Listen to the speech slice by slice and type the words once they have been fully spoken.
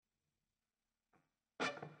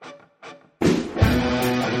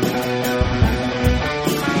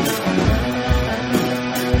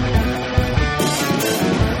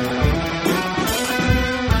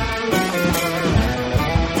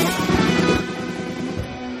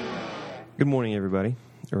Good morning, everybody,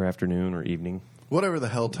 or afternoon, or evening. Whatever the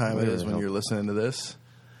hell time it is when you're listening to this.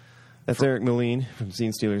 That's Eric Moline from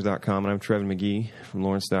SceneStealers.com, and I'm Trevan McGee from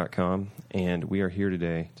Lawrence.com, and we are here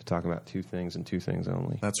today to talk about two things and two things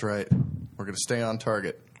only. That's right. We're going to stay on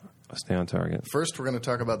target. Stay on target. First, we're going to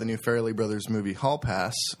talk about the new Farrelly Brothers movie, Hall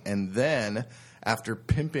Pass, and then, after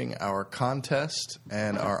pimping our contest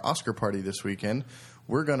and our Oscar party this weekend,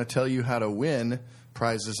 we're going to tell you how to win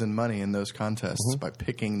prizes and money in those contests by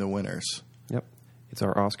picking the winners. Yep. It's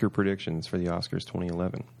our Oscar predictions for the Oscars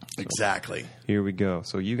 2011. So exactly. Here we go.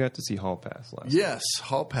 So you got to see Hall Pass last Yes,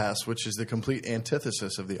 Hall Pass, which is the complete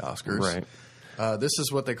antithesis of the Oscars. Right. This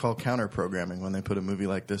is what they call counter-programming when they put a movie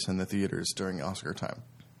like this in the theaters during Oscar time.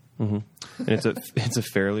 Mm-hmm. And it's a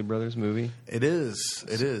Farrelly Brothers movie. It is.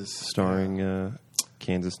 It is. Starring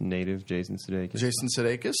Kansas native Jason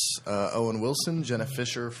Sudeikis. Owen Wilson, Jenna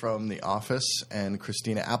Fisher from The Office, and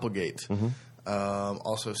Christina Applegate. Mm-hmm.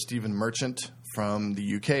 Also Stephen Merchant from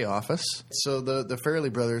the UK Office. So the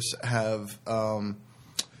Farrelly Brothers have, kind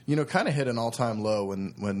of hit an all-time low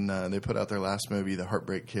when they put out their last movie, The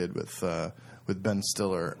Heartbreak Kid, with Ben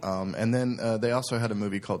Stiller. And then they also had a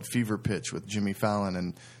movie called Fever Pitch with Jimmy Fallon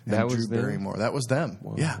and Drew Barrymore. That was them.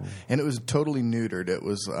 Whoa. Yeah. And it was totally neutered. It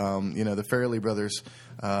was, the Farrelly Brothers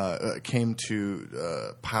came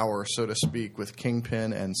to power, so to speak, with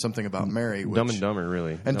Kingpin and Something About Mary. Dumb and Dumber,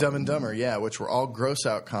 really. And Dumb and Dumber, yeah, which were all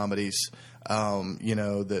gross-out comedies,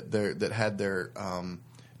 that had their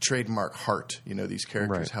trademark heart. These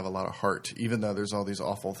characters have a lot of heart, even though there's all these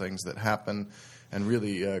awful things that happen and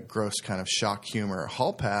really gross kind of shock humor.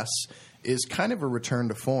 Hall Pass is kind of a return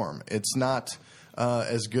to form. It's not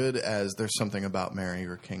as good as There's Something About Mary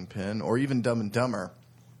or Kingpin or even Dumb and Dumber.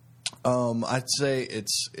 I'd say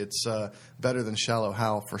it's better than Shallow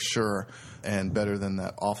Hal for sure, and better than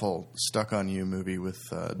that awful Stuck on You movie with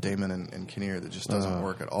Damon and Kinnear that just doesn't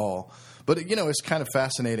work at all. But it's kind of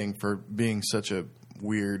fascinating for being such a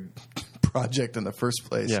weird project in the first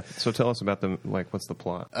place. Yeah. So tell us about what's the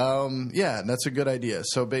plot? Yeah, that's a good idea.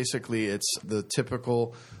 So basically, it's the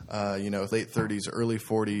typical, late 30s, early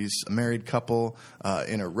 40s married couple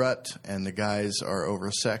in a rut, and the guys are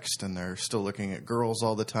oversexed and they're still looking at girls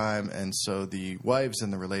all the time, and so the wives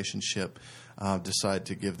in the relationship decide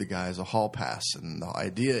to give the guys a hall pass, and the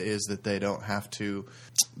idea is that they don't have to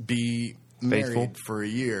be married for a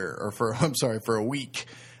year or for a week.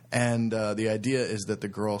 And the idea is that the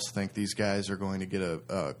girls think these guys are going to get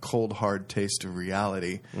a cold, hard taste of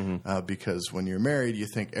reality because when you're married, you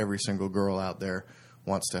think every single girl out there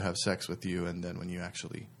wants to have sex with you, and then when you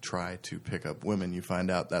actually try to pick up women, you find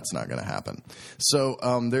out that's not going to happen. So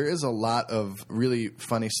there is a lot of really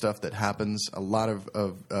funny stuff that happens, a lot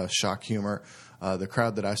of shock humor. The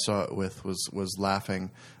crowd that I saw it with was laughing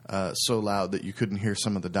so loud that you couldn't hear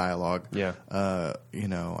some of the dialogue. Yeah.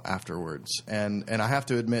 Afterwards. And I have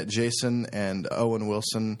to admit, Jason and Owen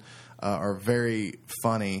Wilson are very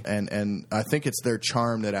funny, and I think it's their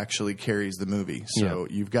charm that actually carries the movie. So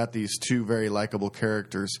you've got these two very likable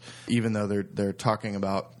characters, even though they're talking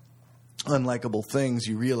about unlikable things.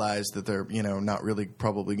 You realize that they're not really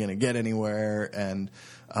probably going to get anywhere, and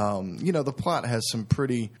the plot has some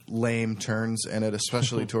pretty lame turns in it,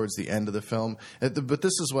 especially towards the end of the film. But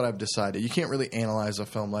this is what I've decided: you can't really analyze a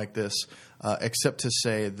film like this except to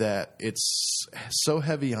say that it's so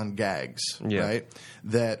heavy on gags, right?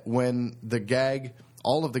 That when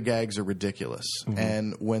all of the gags are ridiculous,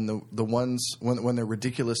 and when the ones when they're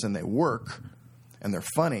ridiculous and they work and they're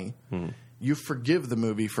funny. You forgive the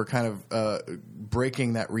movie for kind of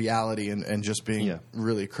breaking that reality and just being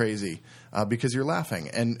really crazy because you're laughing.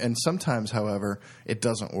 And sometimes, however, it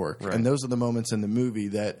doesn't work. Right. And those are the moments in the movie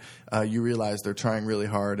that you realize they're trying really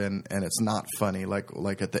hard and it's not funny.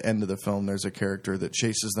 Like at the end of the film, there's a character that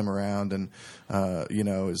chases them around and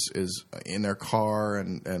is in their car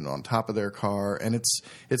and on top of their car. And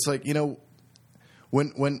it's like,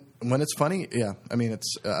 When it's funny, I mean,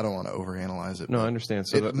 I don't want to overanalyze it. No, I understand.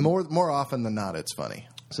 So more often than not, it's funny.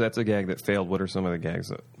 So that's a gag that failed. What are some of the gags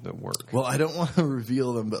that work? Well, I don't want to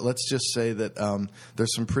reveal them, but let's just say that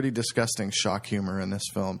there's some pretty disgusting shock humor in this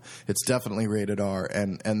film. It's definitely rated R,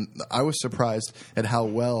 and I was surprised at how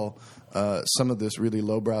well some of this really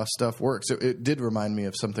lowbrow stuff works. It did remind me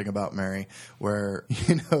of Something About Mary, where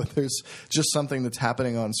there's just something that's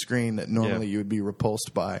happening on screen that normally you would be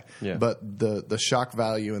repulsed by. Yeah. But the shock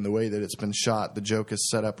value and the way that it's been shot, the joke is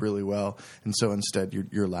set up really well, and so instead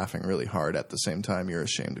you're laughing really hard at the same time you're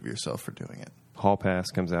ashamed of yourself for doing it. Hall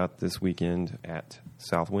Pass comes out this weekend at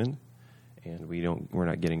Southwind, and we're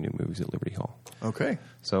not getting new movies at Liberty Hall. Okay.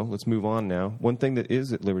 So let's move on now. One thing that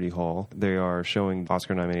is at Liberty Hall, they are showing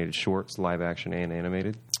Oscar-nominated shorts, live action and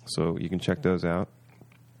animated, so you can check those out.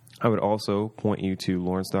 I would also point you to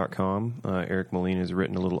Lawrence.com. Eric Moline has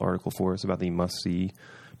written a little article for us about the must-see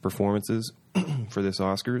performances for this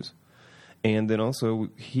Oscars. And then also,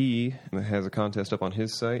 he has a contest up on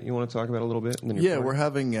his site you want to talk about a little bit? Yeah, we're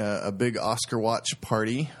having a big Oscar watch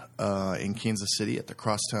party in Kansas City at the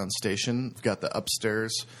Crosstown Station. We've got the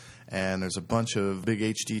upstairs, and there's a bunch of big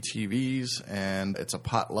HD TVs, and it's a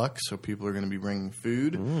potluck, so people are going to be bringing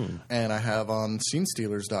food. And I have on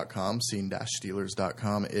scenestealers.com,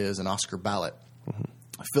 scene-stealers.com, is an Oscar ballot.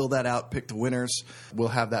 Fill that out, pick the winners. We'll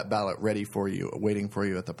have that ballot ready for you, waiting for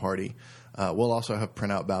you at the party. We'll also have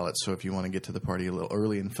printout ballots, so if you want to get to the party a little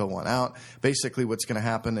early and fill one out. Basically, what's going to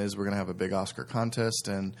happen is we're going to have a big Oscar contest,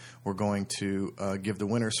 and we're going to give the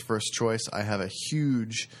winners first choice. I have a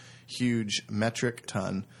huge metric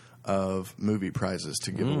ton of movie prizes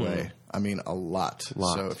to give away. I mean, a lot.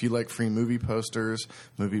 So if you like free movie posters,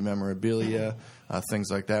 movie memorabilia, things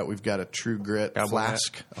like that, we've got a True Grit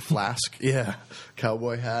flask,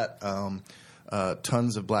 cowboy hat,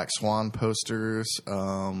 tons of Black Swan posters,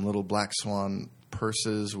 little Black Swan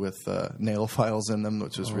purses with nail files in them,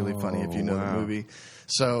 which is really funny if you know the movie.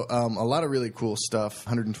 So a lot of really cool stuff,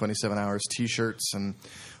 127 hours T-shirts and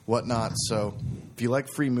whatnot. So if you like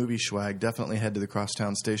free movie swag, definitely head to the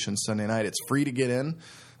Crosstown Station Sunday night. It's free to get in,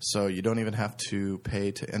 so you don't even have to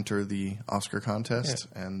pay to enter the Oscar contest.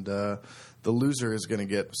 Yeah. And the loser is going to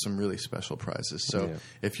get some really special prizes. So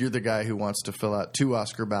if you're the guy who wants to fill out 2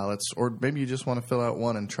 Oscar ballots, or maybe you just want to fill out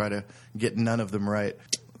one and try to get none of them right,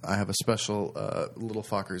 I have a special Little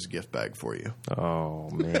Fockers gift bag for you. Oh,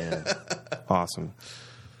 man. Awesome.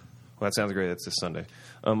 Well, that sounds great. That's this Sunday.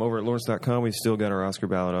 Over at Lawrence.com, we've still got our Oscar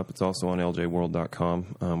ballot up. It's also on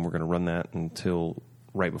ljworld.com. We're going to run that until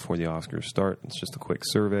right before the Oscars start. It's just a quick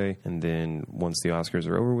survey. And then once the Oscars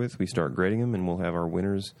are over with, we start grading them, and we'll have our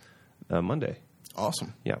winners Monday.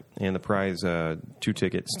 Awesome. Yeah. And the prize, 2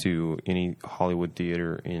 tickets to any Hollywood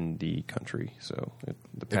theater in the country. So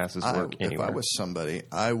the passes work anywhere. If I was somebody,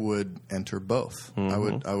 I would enter both. I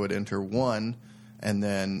would enter one, and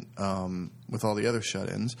then with all the other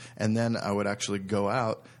shut-ins, and then I would actually go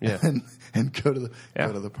out and go to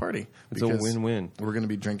the party. It's a win-win. We're going to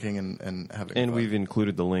be drinking and having fun. We've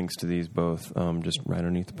included the links to these both just right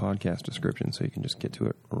underneath the podcast description, so you can just get to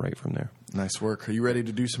it right from there. Nice work. Are you ready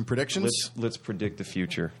to do some predictions? Let's predict the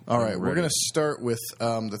future. All right, we're going to start with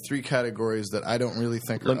the 3 categories that I don't really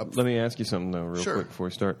think are up. Let me ask you something, though, real quick before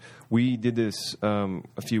we start. We did this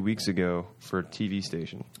a few weeks ago for a TV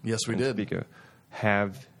station. Yes, we did. Speak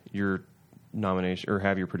have your nomination or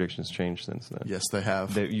have your predictions changed since then? Yes, they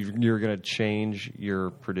have. You're going to change your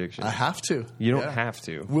prediction. I have to. You don't have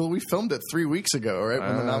to. Well, we filmed it 3 weeks ago, right,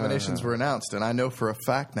 when the nominations were announced, and I know for a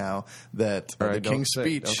fact now that the King's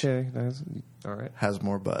Speech all right. has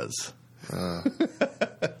more buzz.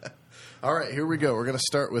 All right, here we go. We're going to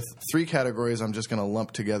start with 3 categories I'm just going to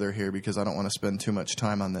lump together here because I don't want to spend too much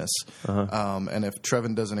time on this. And if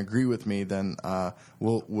Trevan doesn't agree with me, then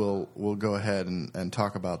we'll go ahead and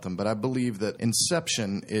talk about them. But I believe that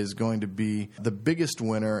Inception is going to be the biggest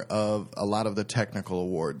winner of a lot of the technical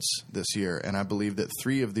awards this year. And I believe that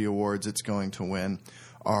 3 of the awards it's going to win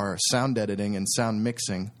are sound editing and sound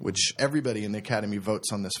mixing, which everybody in the Academy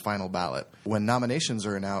votes on this final ballot. When nominations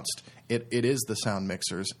are announced, it is the sound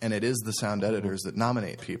mixers and it is the sound editors that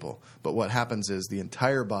nominate people. But what happens is the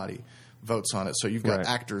entire body votes on it. So you've got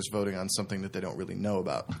actors voting on something that they don't really know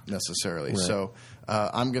about necessarily. Right. So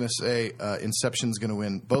I'm going to say Inception's going to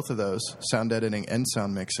win both of those, sound editing and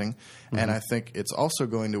sound mixing. And I think it's also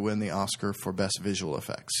going to win the Oscar for Best Visual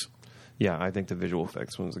Effects. Yeah, I think the visual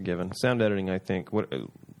effects one's a given. Sound editing, I think,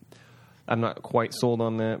 I'm not quite sold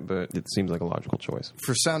on that, but it seems like a logical choice.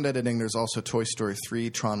 For sound editing, there's also Toy Story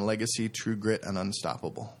 3, Tron Legacy, True Grit, and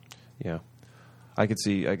Unstoppable. Yeah, I could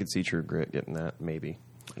see True Grit getting that. Maybe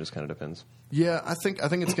it just kind of depends. Yeah, I think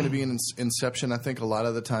it's going to be an Inception. I think a lot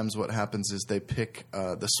of the times what happens is they pick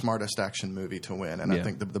the smartest action movie to win, and I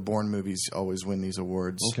think the Bourne movies always win these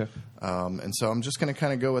awards. Okay, and so I'm just going to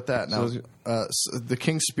kind of go with that. Now, The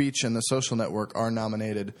King's Speech and The Social Network are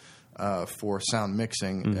nominated for sound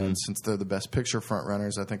mixing, and since they're the Best Picture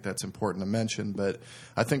frontrunners, I think that's important to mention. But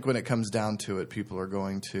I think when it comes down to it, people are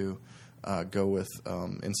going to go with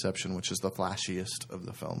Inception, which is the flashiest of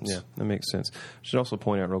the films. Yeah, that makes sense. I should also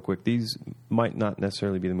point out real quick, these might not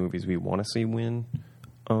necessarily be the movies we want to see win.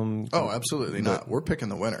 Absolutely not. We're picking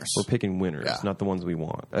the winners. We're picking winners, not the ones we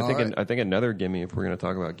want. I think another gimme, if we're going to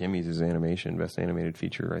talk about gimmies, is animation. Best animated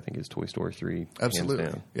feature, I think, is Toy Story 3. Absolutely.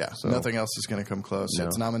 Hands down. Yeah. So, nothing else is going to come close. No.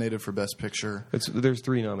 It's nominated for Best Picture. There's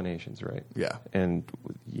 3 nominations, right? Yeah. And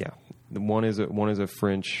one is a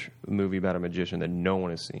French movie about a magician that no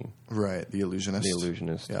one has seen. Right. The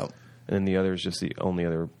Illusionist. Yep. And then the other is just the only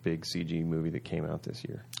other big CG movie that came out this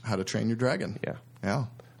year. How to Train Your Dragon. Yeah. Yeah.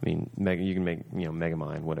 I mean, you can make,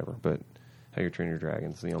 Megamind, whatever, but How You Train Your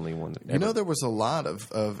Dragon is the only one that there was a lot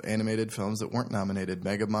of animated films that weren't nominated.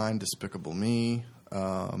 Megamind, Despicable Me,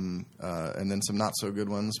 and then some not so good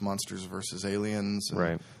ones, Monsters vs. Aliens,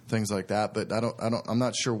 and things like that. But I'm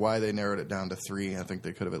not sure why they narrowed it down to 3. I think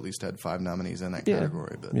they could have at least had 5 nominees in that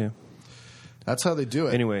category. But that's how they do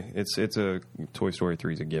it. Anyway, it's a Toy Story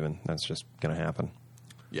 3 is a given. That's just going to happen.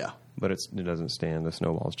 Yeah, but it doesn't stand the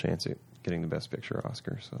snowball's chance at getting the Best Picture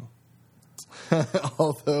Oscar. So,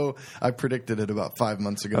 although I predicted it about 5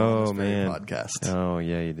 months ago on this very podcast. Oh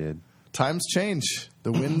yeah, you did. Times change.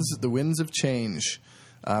 The winds of change.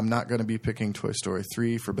 I'm not going to be picking Toy Story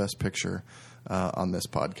 3 for Best Picture on this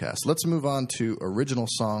podcast. Let's move on to Original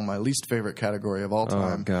Song, my least favorite category of all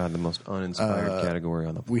time. Oh, God, the most uninspired category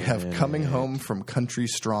on the planet. We have Coming Home from Country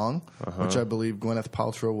Strong, which I believe Gwyneth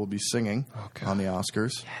Paltrow will be singing on the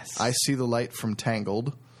Oscars. Yes. I See the Light from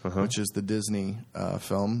Tangled, which is the Disney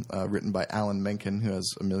film written by Alan Menken, who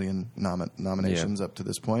has a million nominations up to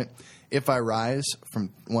this point. If I Rise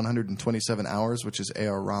from 127 Hours, which is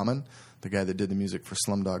A.R. Rahman, the guy that did the music for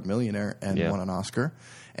Slumdog Millionaire and won an Oscar.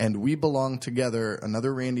 And We Belong Together,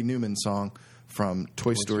 another Randy Newman song from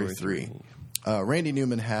Toy Story 3. Randy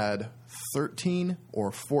Newman had 13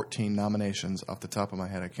 or 14 nominations off the top of my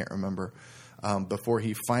head. I can't remember. Before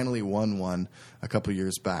he finally won one a couple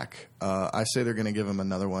years back. I say they're going to give him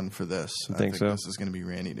another one for this. I think so? This is going to be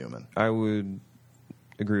Randy Newman. I would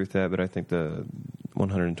agree with that, but I think the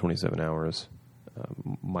 127 Hours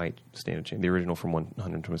might stand a chance. The original from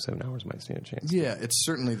 127 Hours might stand a chance. Yeah, it's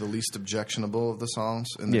certainly the least objectionable of the songs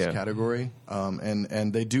in this category.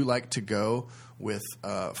 And they do like to go with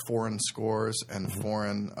foreign scores and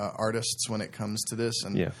foreign artists when it comes to this.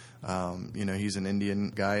 And, he's an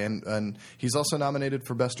Indian guy. And he's also nominated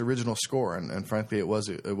for Best Original Score. And frankly, it was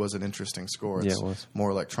an interesting score. It's it was.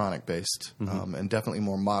 More electronic-based and definitely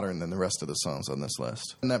more modern than the rest of the songs on this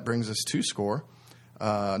list. And that brings us to score.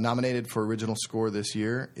 Nominated for original score this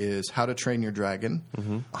year is How to Train Your Dragon,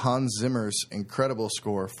 Hans Zimmer's incredible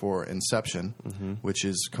score for Inception, which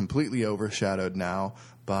is completely overshadowed now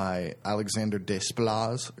by Alexander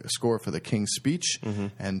Desplat's score for The King's Speech,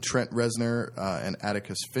 and Trent Reznor and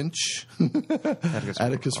Atticus Finch,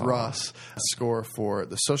 Atticus Ross score for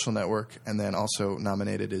The Social Network, and then also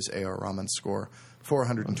nominated is A.R. Rahman's score for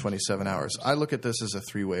 127 Hours. I look at this as a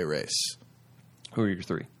 3-way race. Who are your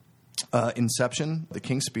 3? Inception, The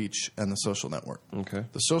King's Speech, and The Social Network. Okay.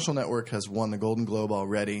 The Social Network has won the Golden Globe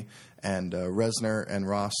already, and Reznor and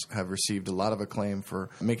Ross have received a lot of acclaim for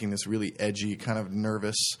making this really edgy, kind of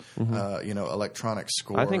nervous, electronic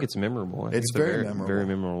score. I think it's memorable. It's very memorable. Very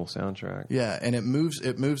memorable soundtrack. Yeah, and it moves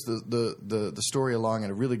the story along at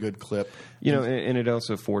a really good clip. And it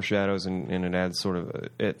also foreshadows and it adds sort of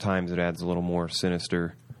at times it adds a little more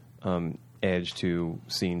sinister edge to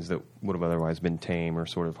scenes that would have otherwise been tame or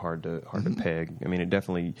sort of hard to peg. I mean, it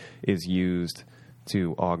definitely is used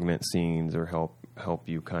to augment scenes or help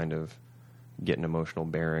you kind of get an emotional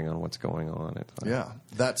bearing on what's going on at times. Yeah.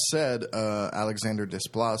 That said, Alexander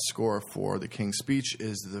Desplat's score for The King's Speech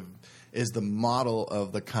is the model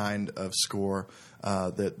of the kind of score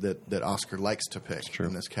that Oscar likes to pick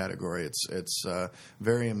in this category. It's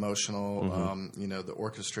very emotional, the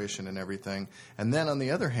orchestration and everything. And then on the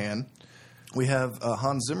other hand, we have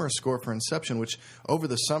Hans Zimmer's score for Inception, which over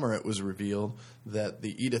the summer it was revealed that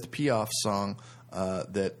the Edith Piaf song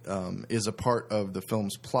that is a part of the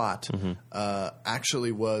film's plot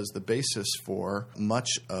actually was the basis for much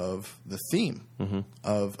of the theme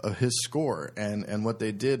of his score. And what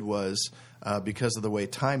they did was, because of the way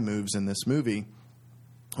time moves in this movie,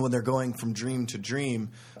 when they're going from dream to dream,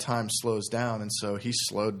 time slows down. And so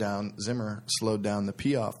Zimmer slowed down the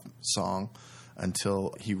Piaf song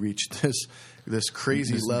until he reached this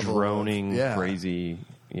crazy level, droning, crazy,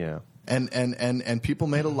 And people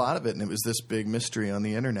made a lot of it, and it was this big mystery on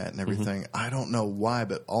the internet and everything. I don't know why,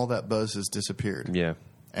 but all that buzz has disappeared. Yeah,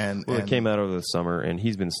 it came out over the summer, and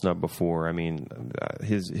he's been snubbed before. I mean,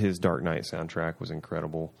 his Dark Knight soundtrack was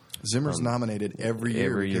incredible. Zimmer's nominated every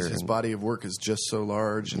year because his body of work is just so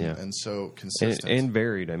large and so consistent. And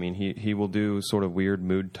varied. I mean, he will do sort of weird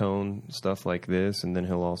mood tone stuff like this, and then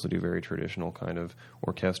he'll also do very traditional kind of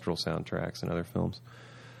orchestral soundtracks in other films.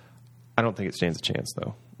 I don't think it stands a chance,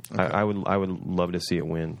 though. Okay. I would love to see it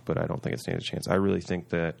win, but I don't think it stands a chance. I really think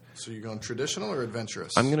that. So you're going traditional or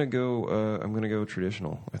adventurous? I'm gonna go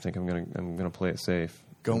traditional. I think I'm gonna play it safe.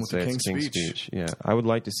 Going with the King's Speech. Yeah, I would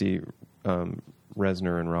like to see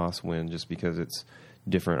Reznor and Ross win just because it's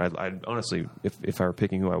different. I'd honestly, if I were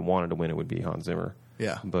picking who I wanted to win, it would be Hans Zimmer.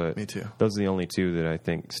 Yeah, but me too. Those are the only two that I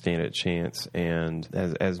think stand a chance. And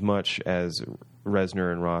as much as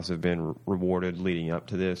Reznor and Ross have been rewarded leading up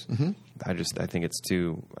to this, I think it's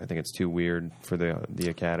too weird for the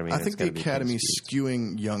Academy. I think the Academy's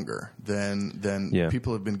skewing younger than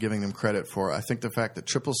people have been giving them credit for. I think the fact that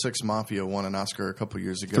 666 Mafia won an Oscar a couple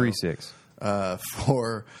years ago, 3-6,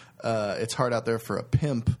 for It's Hard Out There for a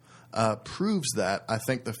Pimp, proves that. I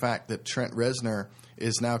think the fact that Trent Reznor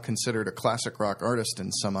is now considered a classic rock artist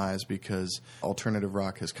in some eyes because alternative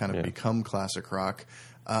rock has kind of become classic rock.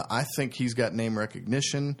 I think he's got name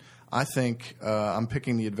recognition. I think I'm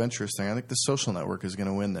picking the adventurous thing. I think The Social Network is going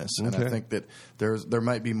to win this, and I think that there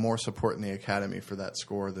might be more support in the Academy for that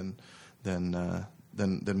score than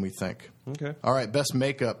we think. Okay. All right, best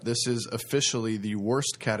makeup. This is officially the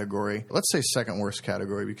worst category. Let's say second worst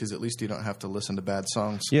category because at least you don't have to listen to bad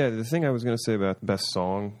songs. Yeah, the thing I was going to say about the best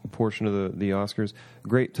song portion of the Oscars,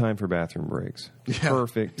 great time for bathroom breaks. Yeah,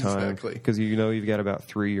 perfect time. Because you've got about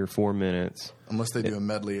 3 or 4 minutes. Unless they do a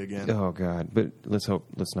medley again. Oh, God. But let's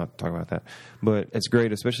not talk about that. But it's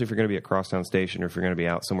great, especially if you're going to be at Crosstown Station or if you're going to be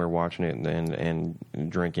out somewhere watching it and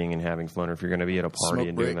drinking and having fun, or if you're going to be at a party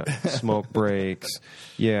and doing that. Smoke breaks.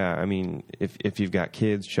 Yeah, I mean, if you've got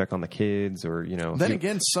kids, check on the kids, or, Then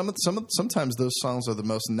again, sometimes those songs are the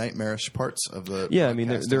most nightmarish parts of the Yeah, I mean,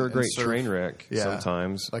 they're a great train wreck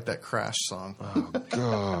sometimes. Like that Crash song. Oh,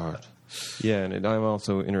 God. Yeah, and I'm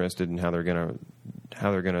also interested in how they're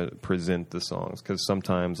gonna present the songs, because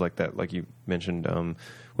sometimes like you mentioned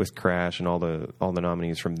with Crash and all the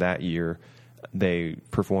nominees from that year, they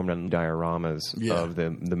performed on dioramas of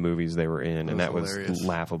the movies they were in, and that was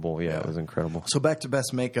laughable. Yeah, it was incredible. So back to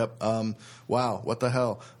best makeup. Wow, what the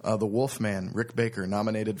hell? The Wolfman, Rick Baker,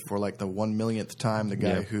 nominated for like the 1,000,000th time. The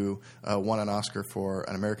guy who won an Oscar for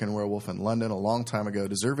An American Werewolf in London a long time ago,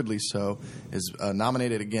 deservedly so, is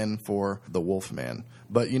nominated again for The Wolfman.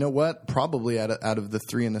 But you know what? Probably out of the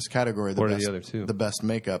three in this category, the other two? The best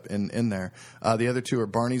makeup in there. The other two are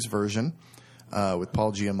Barney's Version, with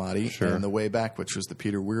Paul Giamatti, and The Way Back, which was the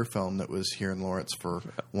Peter Weir film that was here in Lawrence for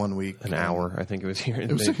 1 week. An hour, I think it was here.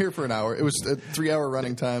 It was here for an hour. It was a 3-hour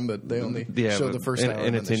running time, but they only showed the first hour.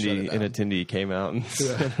 An attendee came out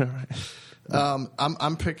and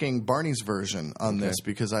I'm picking Barney's Version on this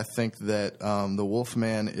because I think that The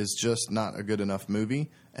Wolfman is just not a good enough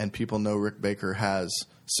movie, and people know Rick Baker has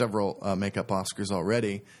several makeup Oscars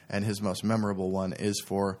already, and his most memorable one is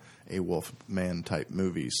for a Wolfman type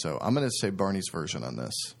movie. So I'm going to say Barney's Version on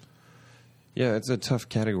this. Yeah, it's a tough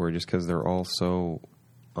category just because they're all so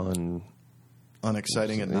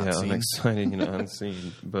unexciting and not seen. Unexciting and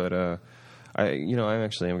unseen. But I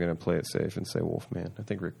actually am going to play it safe and say Wolfman. I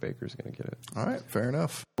think Rick Baker's going to get it. All right, fair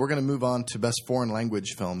enough. We're going to move on to Best Foreign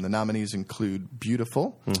Language Film. The nominees include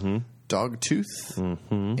Beautiful, Dogtooth,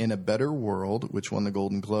 In a Better World, which won the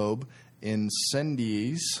Golden Globe,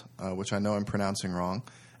 Incendies, which I know I'm pronouncing wrong,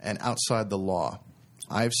 and Outside the Law.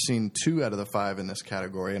 I've seen 2 out of the 5 in this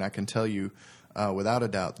category, and I can tell you without a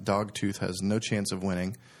doubt Dogtooth has no chance of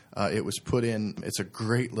winning. It was put in. It's a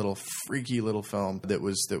great little, freaky little film that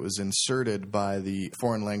was inserted by the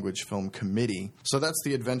Foreign Language Film Committee. So that's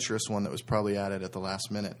the adventurous one that was probably added at the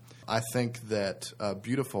last minute. I think that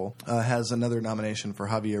Beautiful has another nomination for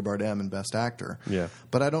Javier Bardem in Best Actor. Yeah.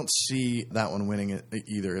 But I don't see that one winning it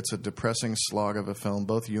either. It's a depressing slog of a film.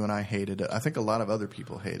 Both you and I hated it. I think a lot of other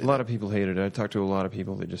people hated it. A lot of people hated it. I talked to a lot of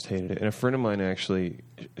people that just hated it. And a friend of mine actually,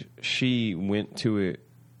 she went to it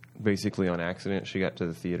basically on accident. She got to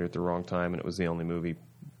the theater at the wrong time, and it was the only movie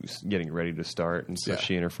getting ready to start. And so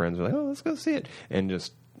she and her friends were like, "Oh, let's go see it," and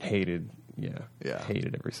just hated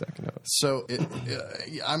every second of it. So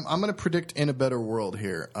I'm going to predict In a Better World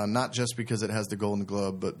here, not just because it has the Golden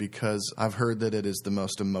Globe, but because I've heard that it is the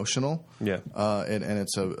most emotional. Yeah, and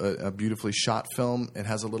it's a beautifully shot film. It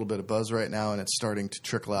has a little bit of buzz right now, and it's starting to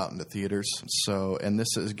trickle out into theaters. So, and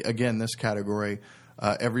this is again this category.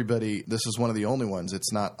 Everybody, this is one of the only ones.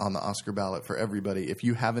 It's not on the Oscar ballot for everybody. If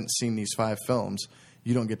you haven't seen these 5 films,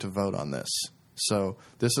 you don't get to vote on this. So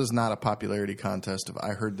this is not a popularity contest of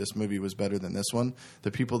I heard this movie was better than this one. The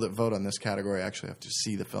people that vote on this category actually have to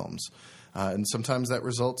see the films. And sometimes that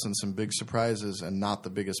results in some big surprises and not the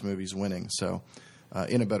biggest movies winning. So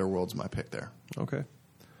In a Better World's my pick there. Okay.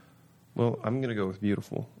 Well, I'm going to go with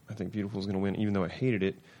Beautiful. I think Beautiful is going to win, even though I hated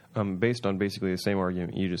it. Based on basically the same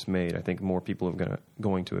argument you just made, I think more people are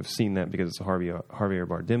going to have seen that because it's a Javier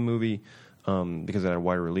Bardem movie, because it had a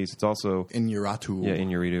wider release. It's also Iñárritu. Yeah,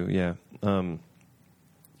 Iñárritu. Yeah,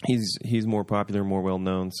 he's more popular, more well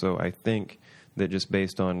known. So I think that just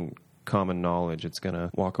based on common knowledge, it's going to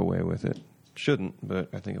walk away with it. Shouldn't, but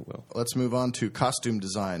I think it will. Let's move on to costume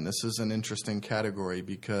design. This is an interesting category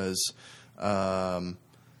because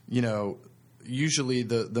Usually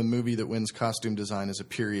the movie that wins costume design is a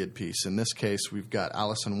period piece. In this case, we've got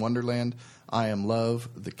Alice in Wonderland, I Am Love,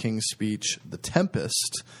 The King's Speech, The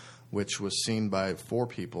Tempest, which was seen by 4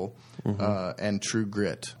 people, and True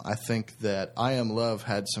Grit. I think that I Am Love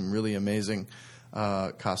had some really amazing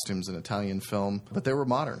costumes in Italian film, but they were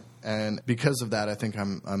modern. And because of that, I think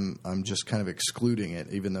I'm just kind of excluding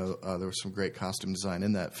it, even though there was some great costume design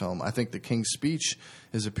in that film. I think The King's Speech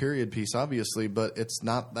is a period piece, obviously, but it's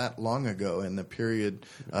not that long ago, and the period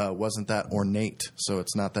wasn't that ornate, so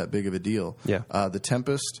it's not that big of a deal. Yeah. The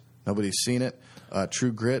Tempest, nobody's seen it.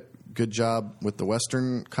 True Grit, good job with the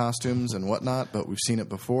Western costumes and whatnot, but we've seen it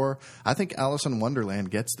before. I think Alice in Wonderland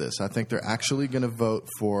gets this. I think they're actually going to vote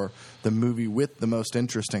for the movie with the most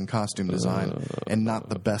interesting costume design and not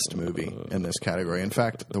the best movie in this category. In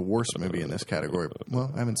fact, the worst movie in this category. Well,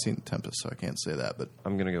 I haven't seen Tempest, so I can't say that. But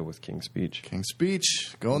I'm going to go with King's Speech. King's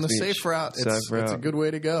Speech. Go on the safe route. It's a good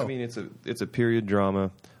way to go. I mean, it's a period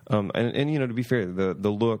drama. And to be fair,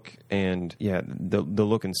 the look and the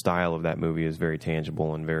look and style of that movie is very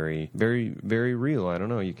tangible and very, very, very real. I don't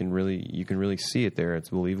know. You can really see it there. It's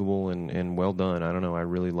believable and well done. I don't know. I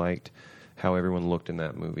really liked how everyone looked in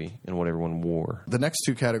that movie and what everyone wore. The next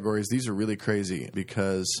 2 categories, these are really crazy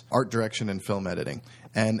because art direction and film editing.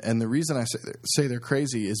 And the reason I say they're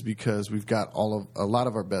crazy is because we've got a lot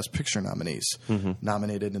of our Best Picture nominees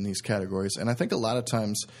nominated in these categories. And I think a lot of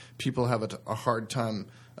times people have a hard time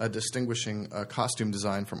distinguishing costume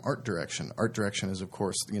design from art direction. Art direction is, of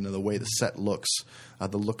course, the way the set looks,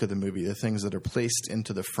 the look of the movie, the things that are placed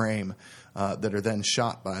into the frame that are then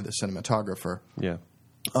shot by the cinematographer. Yeah.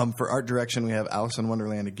 For art direction, we have Alice in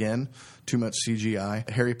Wonderland again, too much CGI.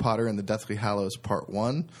 Harry Potter and the Deathly Hallows Part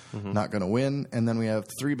 1, not going to win. And then we have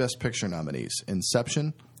 3 Best Picture nominees: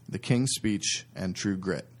 Inception, The King's Speech, and True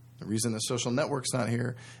Grit. The reason The Social Network's not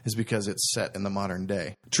here is because it's set in the modern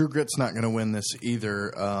day. True Grit's not going to win this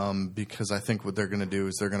either because I think what they're going to do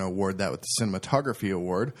is they're going to award that with the Cinematography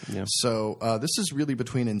Award. Yeah. So this is really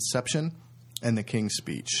between Inception and The King's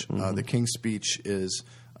Speech. The King's Speech is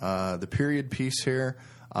the period piece here.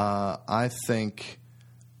 I think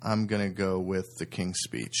I'm going to go with The King's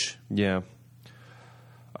Speech. Yeah.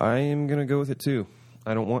 I am going to go with it too.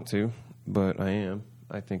 I don't want to, but I am.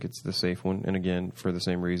 I think it's the safe one, and again, for the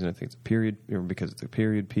same reason, I think it's a period, because it's a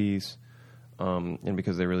period piece, and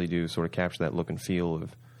because they really do sort of capture that look and feel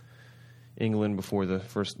of England before the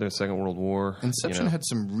Second World War. Inception had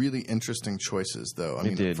some really interesting choices, though. I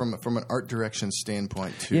mean, did. From an art direction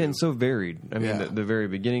standpoint, too. Yeah, and so varied. I mean, the very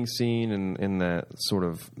beginning scene and that sort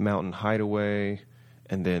of mountain hideaway.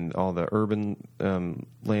 And then all the urban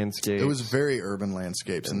landscapes. It was very urban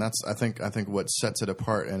landscapes, and that's I think what sets it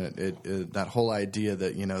apart. And it that whole idea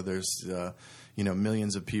that there's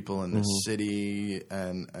millions of people in this city,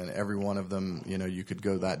 and every one of them you could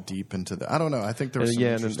go that deep into the. I don't know. I think there was some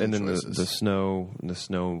interesting and then choices. the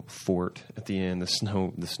snow fort at the end, the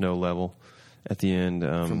snow level. At the end,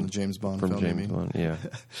 from the James Bond film. James Bond, yeah.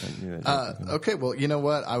 Okay, well, you know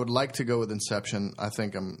what? I would like to go with Inception. I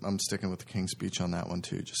think I'm sticking with the King's Speech on that one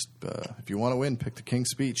too. Just if you want to win, pick the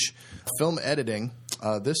King's Speech. Film editing.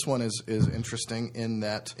 This one is interesting in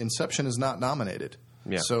that Inception is not nominated.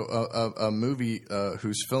 Yeah. So a movie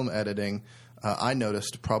whose film editing. I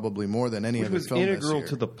noticed probably more than any other film this year. It was integral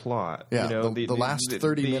to the plot. Yeah, the last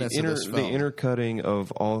 30 minutes of this film. The intercutting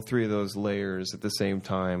of all 3 of those layers at the same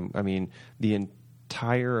time. I mean, the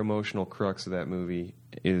entire emotional crux of that movie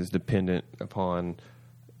is dependent upon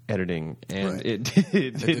editing, and right. it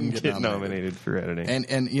didn't get nominated for editing.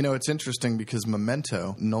 And it's interesting because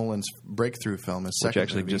Memento, Nolan's breakthrough film, his second which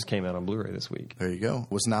actually movie, just came out on Blu-ray this week. There you go.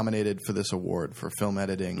 Was nominated for this award for film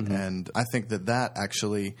editing, and I think that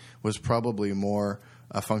actually was probably more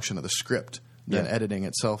a function of the script than editing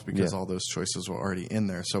itself because all those choices were already in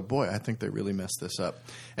there. So, boy, I think they really messed this up.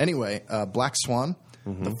 Anyway, Black Swan,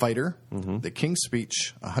 The Fighter, The King's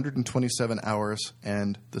Speech, 127 Hours,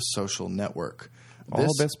 and The Social Network. All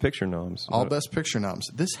Best Picture noms. All Best Picture noms.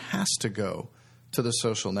 This has to go to The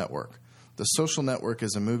Social Network. The Social Network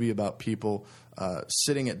is a movie about people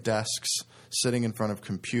sitting at desks, sitting in front of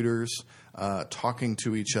computers, talking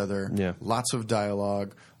to each other, lots of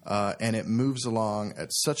dialogue, and it moves along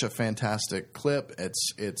at such a fantastic clip.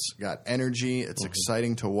 It's got energy. It's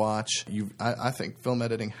exciting to watch. I think film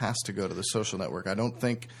editing has to go to The Social Network. I don't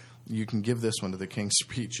think you can give this one to The King's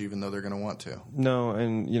Speech, even though they're going to want to. No,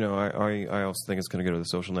 and I also think it's going to go to The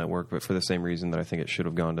Social Network, but for the same reason that I think it should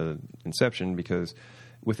have gone to Inception, because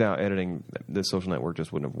without editing, The Social Network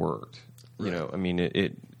just wouldn't have worked. Right. I mean,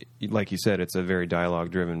 it like you said, it's a very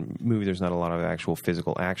dialogue-driven movie. There's not a lot of actual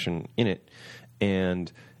physical action in it,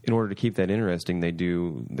 and in order to keep that interesting, they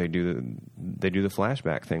do the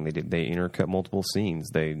flashback thing. They intercut multiple scenes.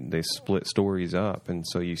 They split stories up, and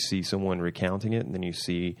so you see someone recounting it, and then you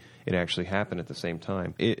see it actually happen at the same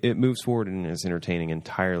time. It moves forward and is entertaining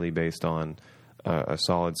entirely based on a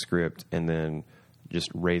solid script and then just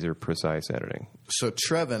razor precise editing. So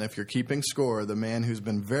Trevan, if you're keeping score, the man who's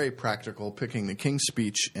been very practical picking the King's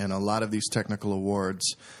Speech and a lot of these technical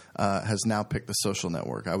awards, has now picked The Social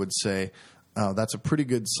Network. I would say that's a pretty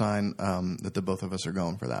good sign that the both of us are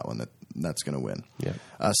going for that one, that's going to win. Yeah.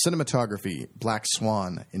 Cinematography, Black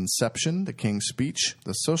Swan, Inception, The King's Speech,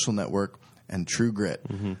 The Social Network, and True Grit.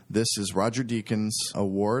 Mm-hmm. This is Roger Deakins'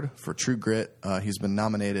 award for True Grit. He's been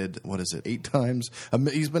nominated, 8 times?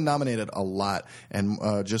 He's been nominated a lot, and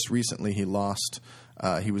just recently he lost.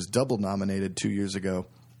 He was double nominated 2 years ago.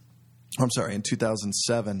 In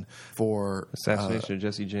 2007 for Assassination of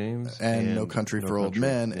Jesse James and No Country for Old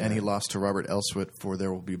Men, and he lost to Robert Elswit for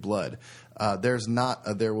There Will Be Blood. There's not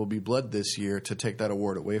a There Will Be Blood this year to take that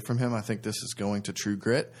award away from him. I think this is going to True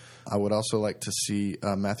Grit. I would also like to see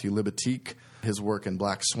Matthew Libatique, his work in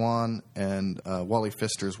Black Swan, and Wally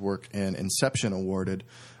Pfister's work in Inception awarded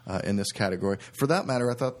in this category. For that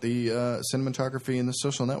matter, I thought the cinematography in The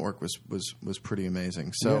Social Network was pretty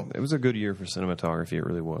amazing. So yeah, it was a good year for cinematography. It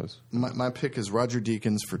really was. My pick is Roger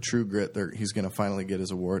Deakins for True Grit. He's going to finally get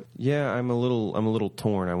his award. Yeah, I'm a little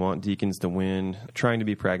torn. I want Deakins to win. Trying to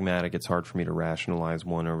be pragmatic, it's hard for me to rationalize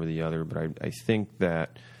one over the other, but I think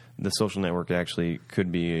that The Social Network actually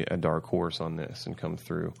could be a dark horse on this and come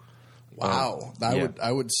through. Wow,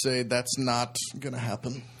 I would say that's not going to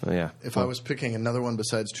happen. Yeah, if I was picking another one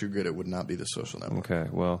besides True Grit, it would not be The Social Network. Okay,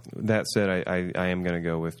 well, that said, I am going to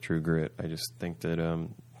go with True Grit. I just think that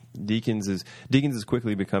Deakins is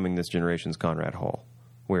quickly becoming this generation's Conrad Hall,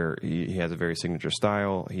 where he has a very signature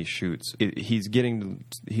style. He shoots. He's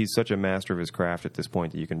such a master of his craft at this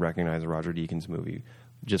point that you can recognize a Roger Deakins movie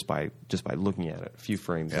just by looking at it, a few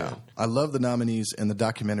frames in. I love the nominees in the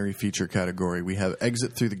documentary feature category. We have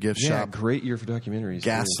Exit Through the Gift Shop. Great year for documentaries.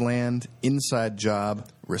 Gasland, Inside Job,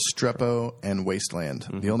 Restrepo, and Wasteland.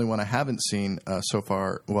 Mm-hmm. The only one I haven't seen so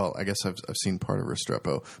far, well, I guess I've seen part of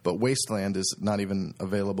Restrepo, but Wasteland is not even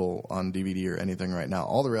available on DVD or anything right now.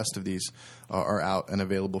 All the rest of these are out and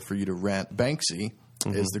available for you to rent. Banksy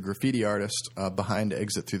is the graffiti artist behind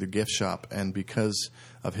Exit Through the Gift Shop, and because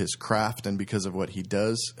of his craft and because of what he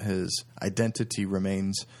does, his identity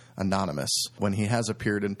remains anonymous. When he has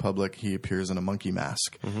appeared in public, he appears in a monkey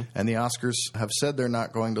mask. Mm-hmm. And the Oscars have said they're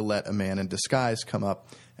not going to let a man in disguise come up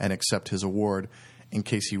and accept his award in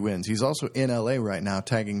case he wins. He's also in L.A. right now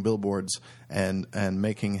tagging billboards and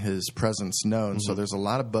making his presence known. Mm-hmm. So there's a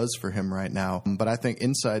lot of buzz for him right now. But I think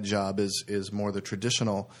Inside Job is more the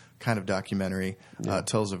traditional kind of documentary. It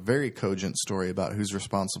tells a very cogent story about who's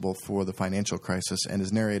responsible for the financial crisis and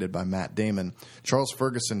is narrated by Matt Damon. Charles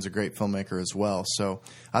Ferguson's a great filmmaker as well. So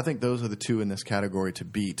I think those are the two in this category to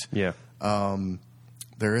beat. Yeah.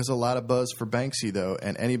 There is a lot of buzz for Banksy, though,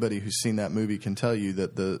 and anybody who's seen that movie can tell you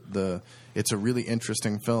that it's a really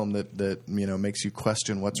interesting film that makes you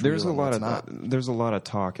question what's real and what's not. There's a lot of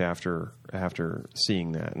talk after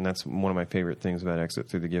seeing that, and that's one of my favorite things about Exit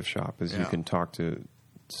Through the Gift Shop is you can talk to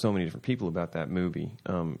so many different people about that movie,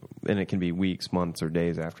 and it can be weeks, months, or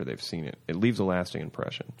days after they've seen it. It leaves a lasting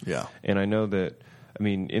impression. Yeah, and I know that. I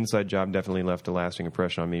mean, Inside Job definitely left a lasting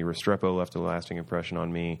impression on me. Restrepo left a lasting impression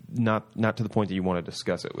on me. Not to the point that you want to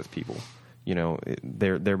discuss it with people. You know,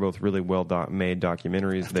 they're both really well made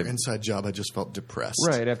documentaries. After Inside Job, I just felt depressed.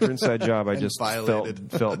 Right after Inside Job, I just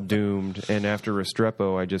felt doomed, and after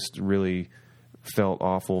Restrepo, I just really felt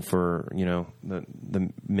awful for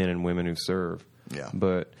the men and women who serve. Yeah,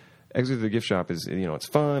 but Exit to the Gift Shop is it's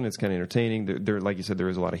fun. It's kind of entertaining. There, like you said, there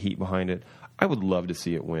is a lot of heat behind it. I would love to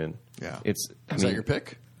see it win. Yeah, is that your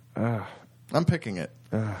pick? I'm picking it.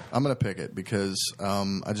 I'm going to pick it because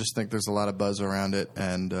I just think there's a lot of buzz around it,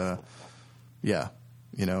 and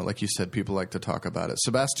like you said, people like to talk about it.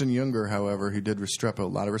 Sebastian Junger, however, who did Restrepo, a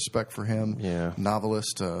lot of respect for him. Yeah,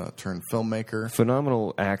 novelist turned filmmaker.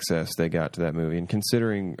 Phenomenal access they got to that movie, and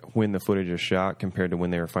considering when the footage is shot compared to when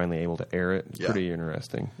they were finally able to air it, pretty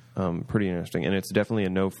interesting. And it's definitely a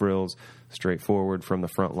no frills, straightforward from the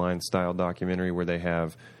front line style documentary where they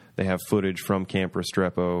have footage from Camp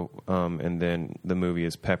Restrepo, and then the movie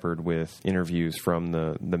is peppered with interviews from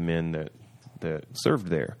the men that served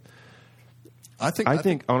there. I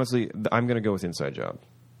think honestly, I'm going to go with Inside Job.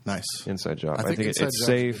 Nice. Inside Job. I think it's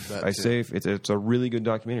safe. It's a really good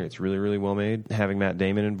documentary. It's really, really well made. Having Matt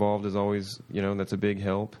Damon involved is always, that's a big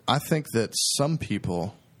help. I think that some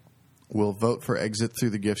people will vote for Exit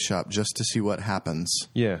Through the Gift Shop just to see what happens.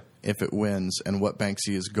 Yeah. If it wins and what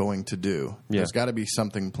Banksy is going to do. Yeah. There's got to be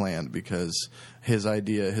something planned because his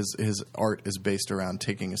idea, his art is based around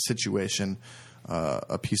taking a situation,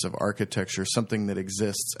 a piece of architecture, something that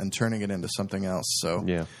exists, and turning it into something else. So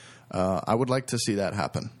I would like to see that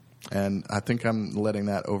happen. And I think I'm letting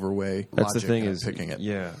that overweigh That's logic the thing and is, picking it.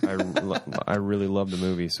 Yeah, I really love the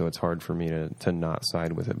movie, so it's hard for me to not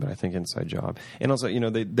side with it. But I think Inside Job, and also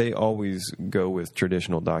they always go with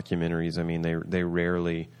traditional documentaries. I mean, they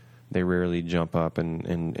rarely jump up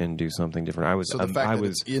and do something different. So the fact that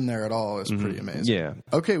it's in there at all is pretty amazing. Yeah.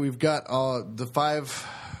 Okay, we've got the 5.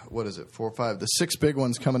 What is it? 4 or 5? The 6 big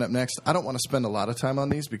ones coming up next. I don't want to spend a lot of time on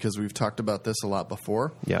these because we've talked about this a lot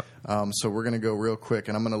before. Yeah. So we're going to go real quick,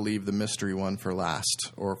 and I'm going to leave the mystery one for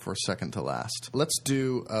last or for second to last. Let's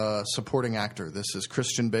do supporting actor. This is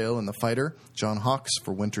Christian Bale in The Fighter, John Hawkes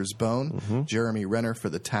for Winter's Bone, Jeremy Renner for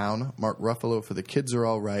The Town, Mark Ruffalo for The Kids Are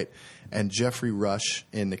All Right, and Jeffrey Rush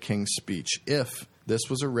in The King's Speech. If this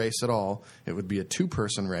was a race at all, it would be a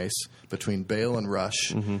 2-person race between Bale and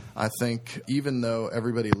Rush. I think even though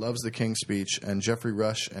everybody loves The King's Speech and Jeffrey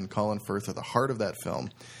Rush and Colin Firth are the heart of that film,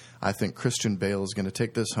 I think Christian Bale is going to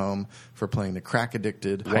take this home for playing the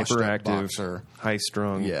crack-addicted, washed-up boxer.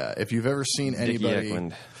 High-strung. Yeah, if you've ever seen anybody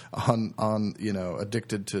on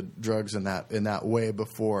addicted to drugs in that way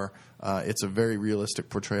before, it's a very realistic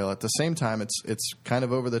portrayal. At the same time, it's kind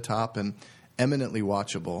of over the top and eminently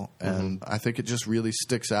watchable, and I think it just really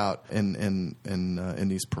sticks out in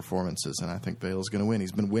these performances. And I think Bale's going to win.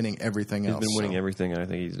 He's been winning everything else. He's been winning everything, and I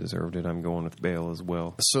think he's deserved it. I'm going with Bale as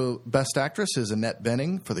well. So, Best Actress is Annette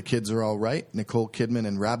Bening for The Kids Are All Right, Nicole Kidman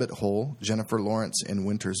in Rabbit Hole, Jennifer Lawrence in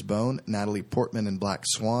Winter's Bone, Natalie Portman in Black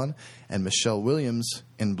Swan, and Michelle Williams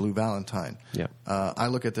in Blue Valentine. Yeah. I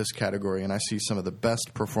look at this category and I see some of the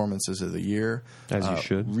best performances of the year. As you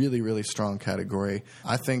should. Really, really strong category.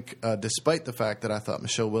 I think, despite the fact that I thought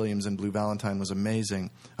Michelle Williams in Blue Valentine was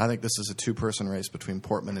amazing, I think this is a 2-person race between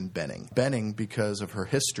Portman and Bening. Bening, because of her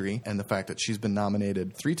history and the fact that she's been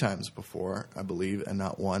nominated 3 times before, I believe, and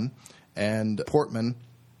not 1. And Portman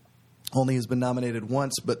only has been nominated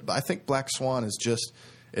once, but I think Black Swan is just...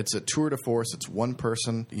 It's a tour de force. It's one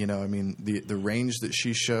person. The range that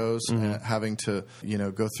she shows, having to,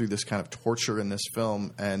 go through this kind of torture in this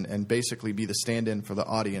film and basically be the stand-in for the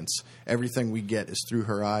audience. Everything we get is through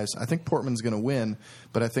her eyes. I think Portman's going to win,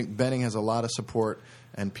 but I think Bening has a lot of support,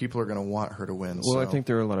 and people are going to want her to win. Well, I think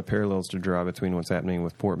there are a lot of parallels to draw between what's happening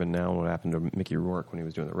with Portman now and what happened to Mickey Rourke when he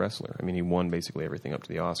was doing The Wrestler. I mean, he won basically everything up to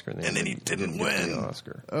the Oscar, and then he didn't win the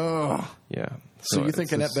Oscar. Oh, yeah. So you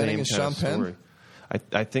think Annette Bening is Sean Penn?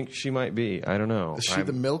 I think she might be. I don't know. Is she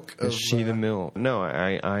the milk? Is she the milk? No,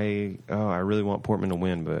 I really want Portman to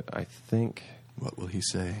win, but I think. What will he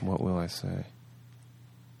say? What will I say?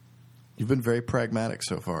 You've been very pragmatic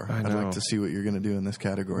so far. I'd like to see what you're going to do in this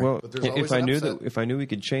category. Well, if I knew we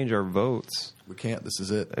could change our votes, we can't. This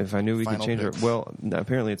is it. If I knew we could change our, well,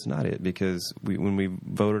 apparently it's not it because when we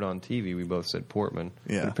voted on TV, we both said Portman.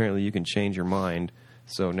 Yeah. But apparently you can change your mind.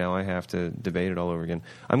 So now I have to debate it all over again.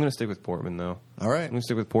 I'm going to stick with Portman, though. All right. I'm going to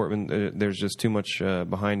stick with Portman. There's just too much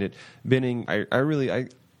behind it. Bening, I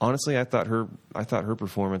honestly, I thought her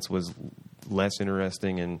performance was less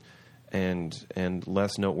interesting and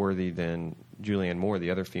less noteworthy than Julianne Moore,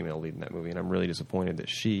 the other female lead in that movie. And I'm really disappointed that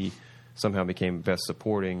she somehow became Best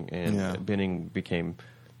Supporting and Bening became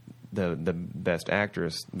the best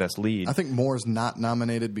actress, best lead. I think Moore's not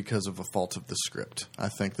nominated because of a fault of the script. I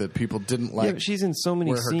think that people didn't like. Yeah, she's in so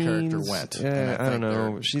many where scenes. Her character went. Yeah, I don't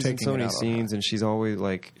know. She's in so many scenes, and she always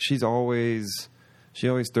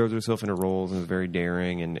throws herself into roles and is very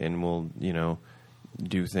daring, and will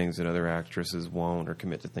do things that other actresses won't, or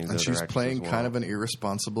commit to things that other actresses won't. And she's playing kind of an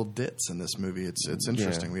irresponsible ditz in this movie. It's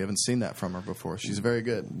interesting. Yeah. We haven't seen that from her before. She's very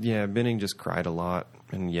good. Yeah, Bening just cried a lot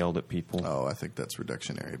and yelled at people. Oh, I think that's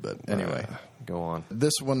reductionary, but anyway. Go on.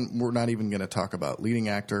 This one we're not even going to talk about. Leading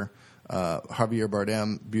actor, Javier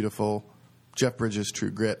Bardem, beautiful. Jeff Bridges, True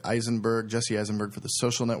Grit. Jesse Eisenberg for The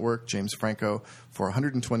Social Network. James Franco for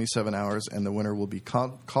 127 Hours. And the winner will be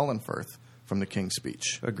Colin Firth from The King's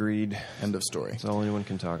Speech. Agreed. End of story. That's all anyone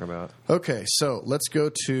can talk about. Okay, so let's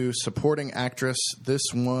go to supporting actress. This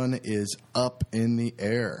one is up in the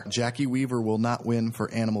air. Jackie Weaver will not win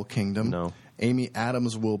for Animal Kingdom. No. Amy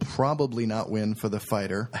Adams will probably not win for The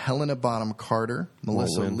Fighter. Helena Bonham Carter,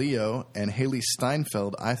 Melissa Leo, and Haley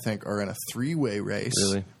Steinfeld, I think, are in a 3-way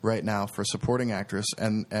race right now for supporting actress.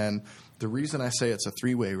 And the reason I say it's a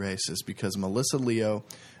 3-way race is because Melissa Leo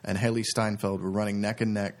and Haley Steinfeld were running neck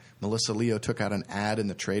and neck. Melissa Leo took out an ad in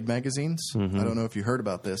the trade magazines. I don't know if you heard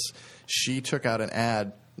about this. She took out an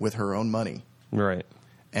ad with her own money. Right.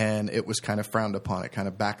 and it was kind of frowned upon. It kind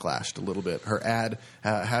of backlashed a little bit. Her ad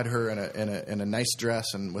had her in a nice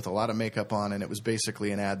dress and with a lot of makeup on, and it was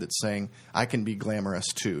basically an ad that's saying, I can be glamorous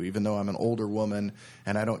too, even though I'm an older woman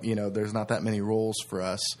and I don't, there's not that many roles for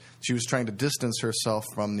us. She was trying to distance herself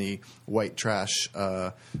from the white trash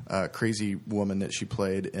crazy woman that she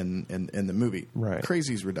played in the movie. Right.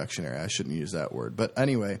 Crazy's reductionary. I shouldn't use that word. But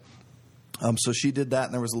anyway, so she did that,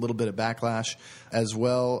 and there was a little bit of backlash, as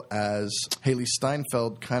well as Haley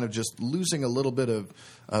Steinfeld kind of just losing a little bit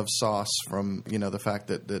of sauce from the fact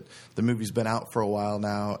that the movie's been out for a while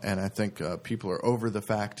now, and I think people are over the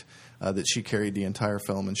fact that she carried the entire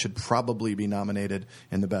film and should probably be nominated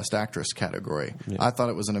in the Best Actress category. Yeah. I thought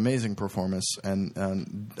it was an amazing performance,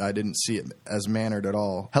 and I didn't see it as mannered at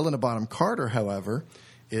all. Helena Bonham Carter, however,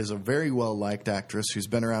 is a very well-liked actress who's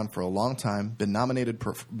been around for a long time, been nominated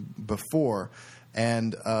before,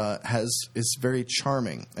 and is very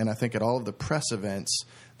charming. And I think at all of the press events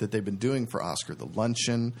that they've been doing for Oscar, the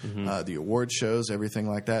luncheon, the award shows, everything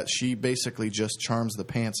like that, she basically just charms the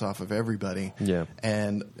pants off of everybody. Yeah.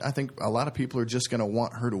 And I think a lot of people are just going to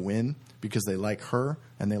want her to win because they like her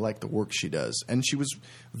and they like the work she does. And she was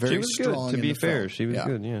very strong. Good. To be fair, film. she was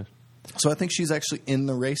good, yeah. So I think she's actually in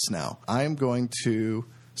the race now. I am going to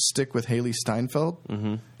stick with Haley Steinfeld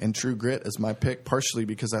and True Grit as my pick, partially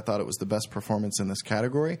because I thought it was the best performance in this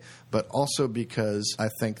category, but also because I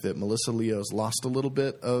think that Melissa Leo's lost a little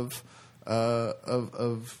bit of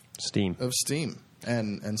steam.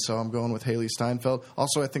 And so I'm going with Haley Steinfeld.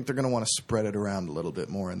 Also, I think they're going to want to spread it around a little bit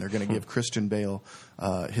more, and they're going to give Christian Bale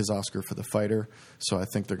his Oscar for The Fighter. So I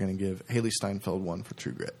think they're going to give Haley Steinfeld one for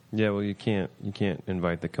True Grit. Yeah, well, you can't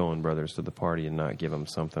invite the Coen brothers to the party and not give them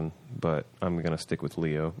something. But I'm going to stick with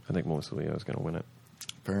Leo. I think Melissa Leo is going to win it.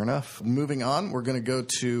 Fair enough. Moving on, we're going to go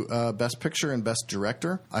to Best Picture and Best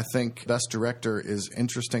Director. I think Best Director is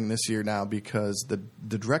interesting this year now because the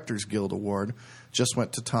Directors Guild Award just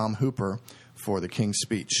went to Tom Hooper for The King's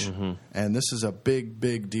Speech. And this is a big,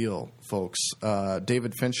 big deal, folks.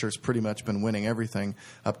 David Fincher's pretty much been winning everything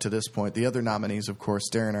up to this point. The other nominees, of course,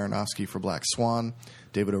 Darren Aronofsky for Black Swan,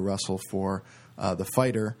 David O. Russell for The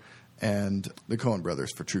Fighter, and the Coen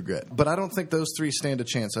brothers for True Grit. But I don't think those three stand a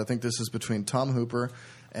chance. I think this is between Tom Hooper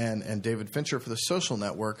and David Fincher for The Social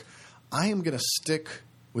Network. I am going to stick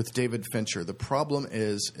with David Fincher. The problem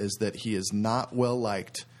is that he is not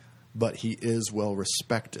well-liked, but he is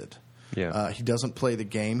well-respected. Yeah. He doesn't play the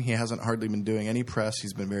game. He hasn't hardly been doing any press.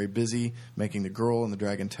 He's been very busy making The Girl and the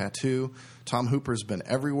Dragon Tattoo. Tom Hooper's been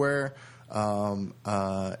everywhere. And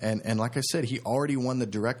like I said, he already won the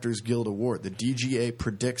Directors Guild Award. The DGA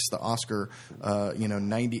predicts the Oscar,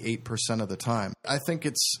 98% of the time. I think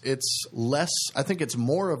it's less. I think it's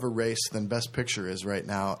more of a race than Best Picture is right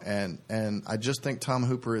now. And I just think Tom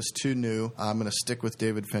Hooper is too new. I'm going to stick with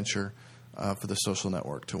David Fincher for The Social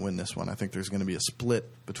Network to win this one. I think there's going to be a split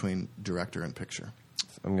between director and picture.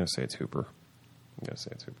 I'm going to say it's Hooper.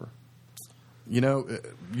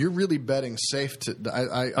 You're really betting safe.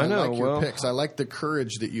 I know, like your picks. I like the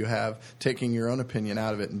courage that you have, taking your own opinion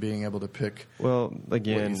out of it and being able to pick. Well,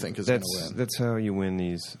 again, what you think is going to win. That's how you win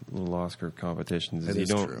these little Oscar competitions. It is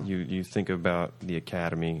true. You think about the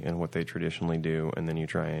Academy and what they traditionally do, and then you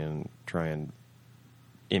try and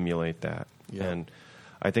emulate that. Yeah. And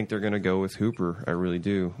I think they're going to go with Hooper. I really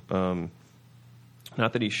do.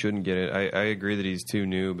 Not that he shouldn't get it. I agree that he's too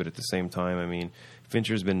new, but at the same time, I mean,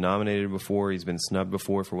 Fincher's been nominated before. He's been snubbed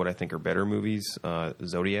before for what I think are better movies.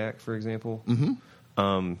 Zodiac, for example.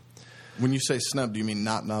 When you say snubbed, do you mean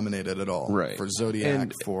not nominated at all? Right. For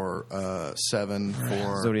Zodiac, for Seven,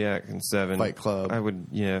 for Zodiac and Seven. Fight Club.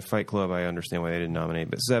 Fight Club, I understand why they didn't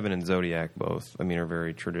nominate, but Seven and Zodiac both, I mean, are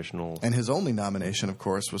very traditional. And his only nomination, of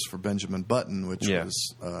course, was for Benjamin Button, which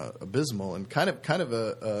was abysmal and kind of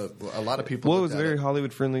a lot of people. Well, it was a very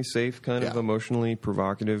Hollywood-friendly, safe, kind of emotionally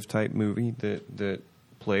provocative type movie that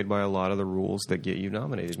played by a lot of the rules that get you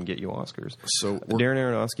nominated and get you Oscars. So Darren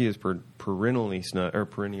Aronofsky is perennially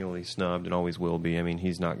snubbed and always will be. I mean,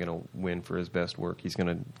 he's not going to win for his best work. He's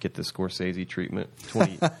going to get the Scorsese treatment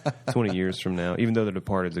 20 years from now. Even though The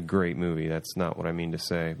Departed is a great movie, that's not what I mean to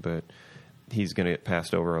say. But he's going to get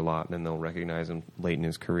passed over a lot, and then they'll recognize him late in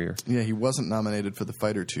his career. Yeah, he wasn't nominated for The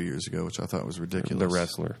Fighter 2 years ago, which I thought was ridiculous. The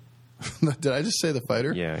Wrestler. Did I just say The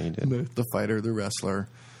Fighter? Yeah, you did. The Fighter, The Wrestler.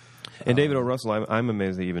 And David O. Russell, I'm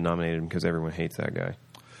amazed they even nominated him because everyone hates that guy.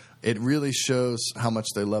 It really shows how much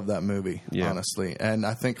they love that movie, honestly. And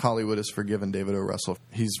I think Hollywood has forgiven David O. Russell.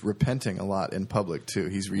 He's repenting a lot in public, too.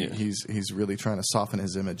 He's really trying to soften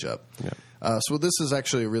his image up. Yeah. So this is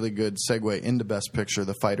actually a really good segue into Best Picture.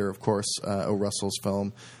 The Fighter, of course, O. Russell's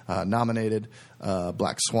film, nominated.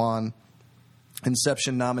 Black Swan.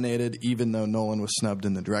 Inception nominated, even though Nolan was snubbed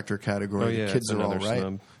in the director category. Oh, yeah, The Kids Are All Right.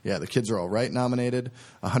 snub. Yeah, The Kids Are All Right nominated.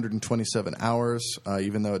 127 Hours,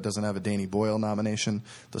 even though it doesn't have a Danny Boyle nomination.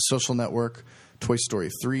 The Social Network, Toy Story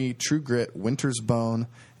 3, True Grit, Winter's Bone,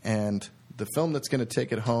 and the film that's going to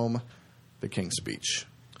take it home, The King's Speech.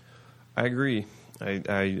 I agree.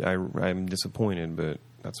 I'm disappointed, but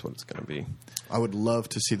that's what it's going to be. I would love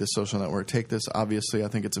to see The Social Network take this. Obviously, I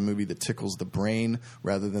think it's a movie that tickles the brain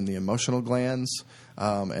rather than the emotional glands.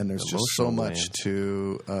 And there's just so much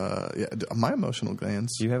to my emotional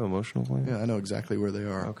glands. Do you have emotional glands? Yeah, I know exactly where they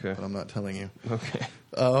are. Okay. But I'm not telling you. Okay.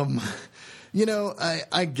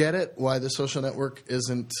 I get it why The Social Network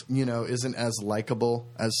isn't as likable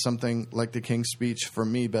as something like The King's Speech. For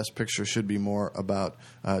me, Best Picture should be more about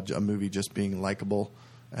a movie just being likable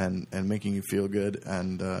and making you feel good.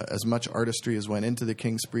 And as much artistry as went into The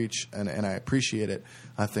King's Speech, and I appreciate it,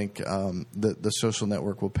 I think the Social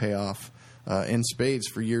Network will pay off in spades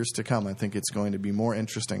for years to come. I think it's going to be more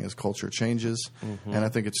interesting as culture changes, and I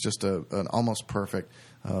think it's just an almost perfect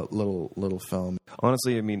little film.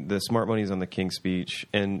 Honestly, I mean, the smart money is on The King's Speech,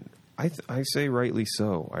 and I say rightly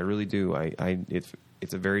so. I really do.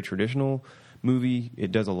 It's a very traditional movie.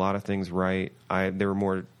 It does a lot of things right.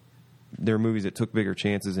 There are movies that took bigger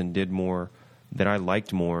chances and did more that I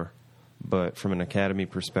liked more, but from an Academy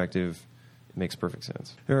perspective, it makes perfect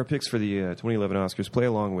sense. There are picks for the 2011 Oscars. Play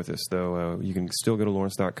along with us, though. You can still go to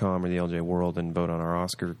Lawrence.com or the LJ World and vote on our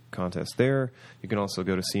Oscar contest there. You can also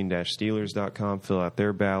go to scene-steelers.com, fill out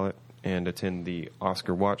their ballot, and attend the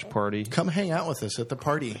Oscar watch party. Come hang out with us at the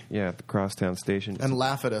party. Yeah, at the Crosstown Station. And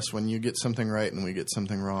laugh at us when you get something right and we get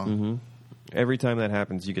something wrong. Every time that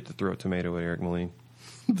happens, you get to throw a tomato at Eric Moline.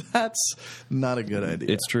 That's not a good idea.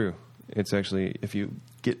 It's true. It's actually, if you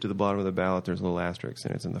get to the bottom of the ballot, there's a little asterisk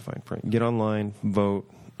and it's in the fine print. Get online, vote.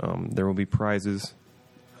 There will be prizes.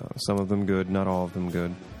 Some of them good, not all of them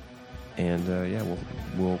good. And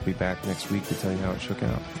we'll be back next week to tell you how it shook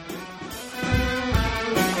out.